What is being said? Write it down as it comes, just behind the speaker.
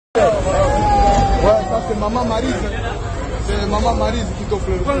Maman Maryse. C'est Maman Maryse qui t'offre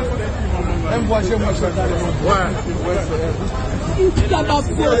le prix. Elle me voit chez moi. Ouais.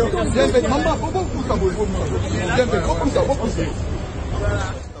 Maman, pourquoi vous ça?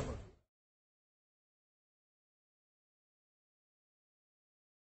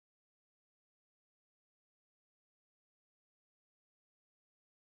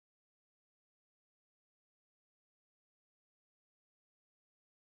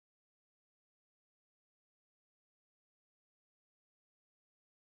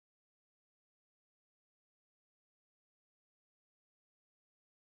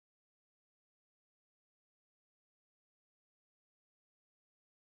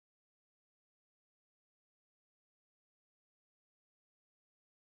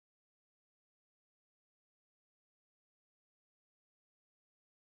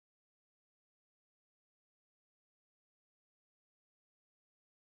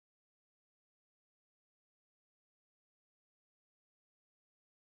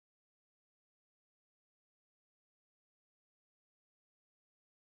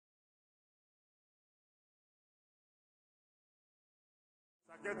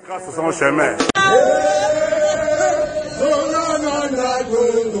 Chacun trace son chemin.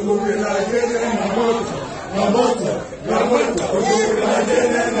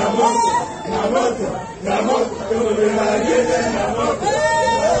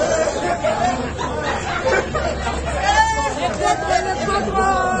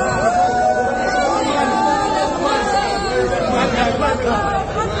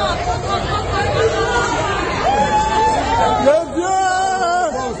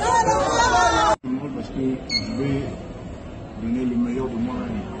 Parce que je vais donner le meilleur de moi.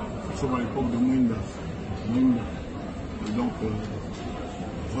 Nous sommes à l'époque de Mwinda. Et donc,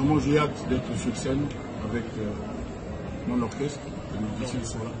 vraiment, j'ai hâte d'être sur scène avec mon orchestre. Les musiciens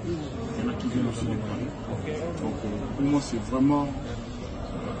sont là. Il y en a qui viennent aussi de Paris. Donc, pour moi, c'est vraiment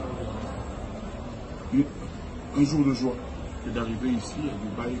un jour de joie d'arriver ici à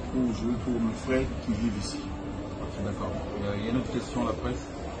Dubaï pour jouer pour mes frères qui vivent ici. D'accord. Il y a une autre question à la presse.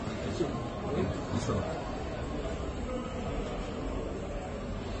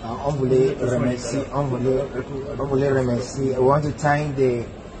 On voulait remercier. I want to thank the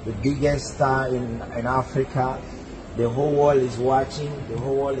biggest star in Africa. The whole world is watching. The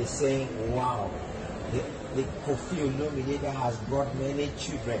whole world is saying, wow, the Koffi Olomide has brought many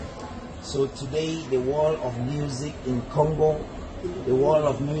children. So today, the world of music in Congo, the world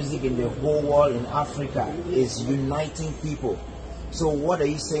of music in the whole world in Africa is uniting people. So what are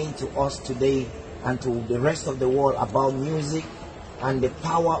you saying to us today and to the rest of the world about music and the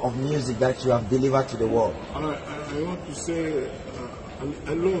power of music that you have delivered to the world? I want to say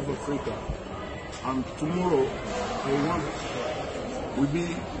I love Africa, and tomorrow I want we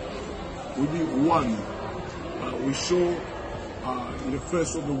be one. We show in the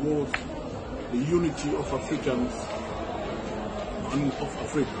face of the world the unity of Africans and of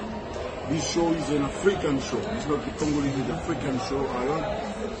Africa. This show is an African show. It's not the Congolese, it's an African show. I want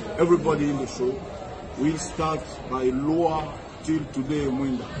everybody in the show. We'll start by Loa till today,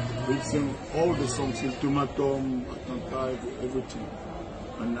 Mwinda. We'll sing all the songs, till Tomatom, Atantai, everything.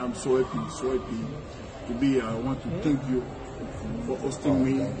 And I'm so happy to be here. I want to thank you for hosting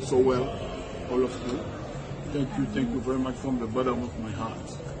me so well, all of you. Thank you very much from the bottom of my heart.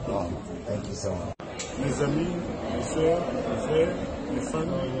 Thank you so much. Mes amis, mes soeurs, mes frères, mes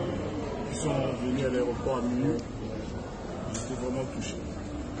fans qui sont venus à l'aéroport à minuit, j'étais vraiment touché.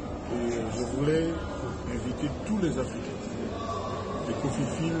 Et je voulais inviter tous les Africains, les Koffi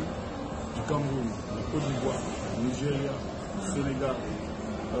du Cameroun, la Côte d'Ivoire, Nigeria, Sénégal,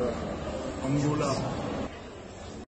 Angola,